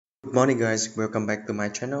Good morning guys, welcome back to my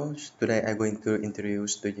channel. Today I'm going to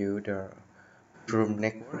introduce to you the Ferrum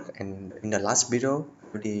Network, and in the last video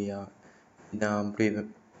I already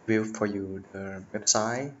review for you the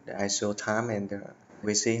website, the ISO time and the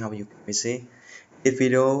VC, how you can VC. In this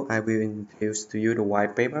video I will introduce to you the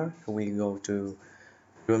white paper. So we go to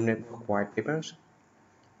Ferrum Network white papers.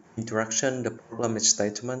 Introduction, the problem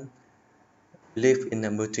statement. We live in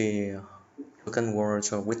a multi-token world,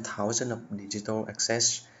 so with thousands of digital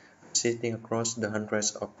access sitting across the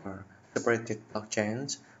hundreds of separated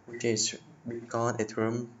blockchains, which is Bitcoin,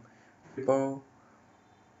 Ethereum, Ripple,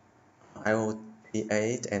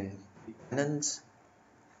 IOTA, and Binance.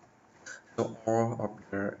 So all of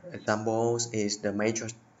the examples is the major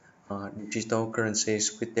digital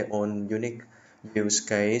currencies with their own unique use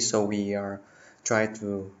case. So we are try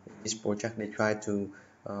to this project they try to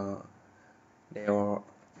uh, they are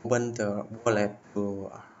open the wallet to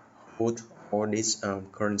hold all these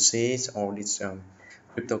currencies, all these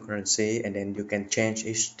cryptocurrency, and then you can change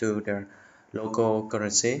it to the local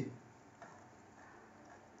currency.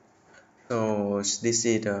 So this is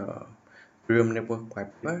the Ethereum network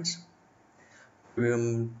papers.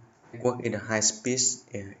 Ethereum network is a high-speed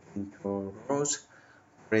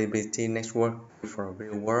interoperability network for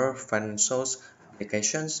real-world financial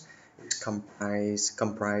applications. It comprise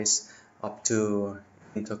up to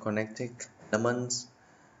interconnected elements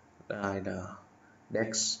like the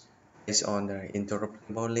DEX based on the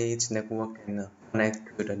interoperability network and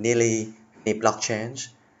connect to the nearly any blockchains.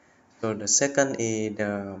 So the second is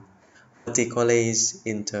the vertically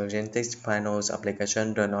integrated finance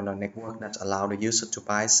application run on a network that allow the user to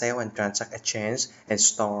buy, sell, and transact, exchange, and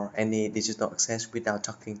store any digital access without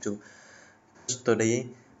talking to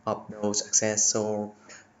custody of those access. So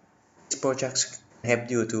these projects help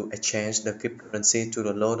you to exchange the cryptocurrency to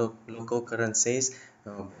the local currencies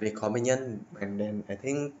very convenient, and then I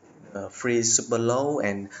think free is super low,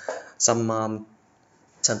 and sometimes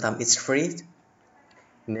it's free,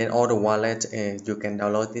 and then all the wallet you can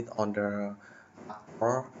download it on the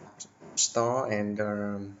App Store and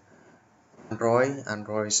the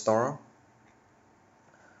Android store.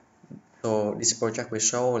 So this project will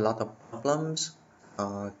show a lot of problems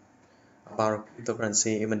about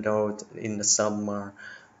cryptocurrency, even though in some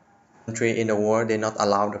country in the world they not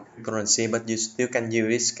allow the cryptocurrency, but you still can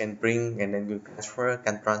use, can bring, and then you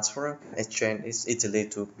transfer, exchange is easily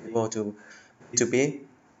to people to B2B. You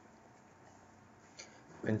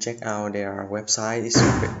can check out their website, it's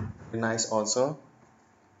very nice also.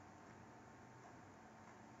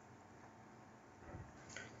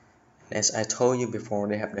 As I told you before,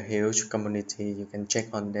 they have the huge community. You can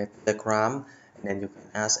check on their Telegram, and then you can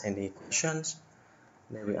ask any questions.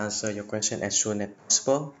 They will answer your question as soon as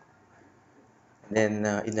possible. And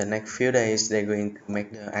then in the next few days, they're going to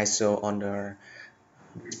make the ISO on the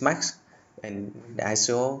Max and the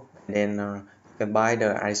ISO. And then you can buy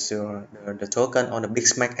the ISO, the token on the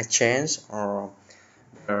Bitsmax exchange or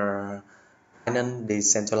the Binance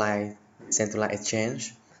decentralized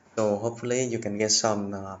exchange. So hopefully you can get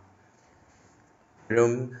some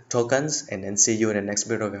room tokens, and then see you in the next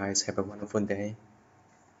video guys. Have a wonderful day.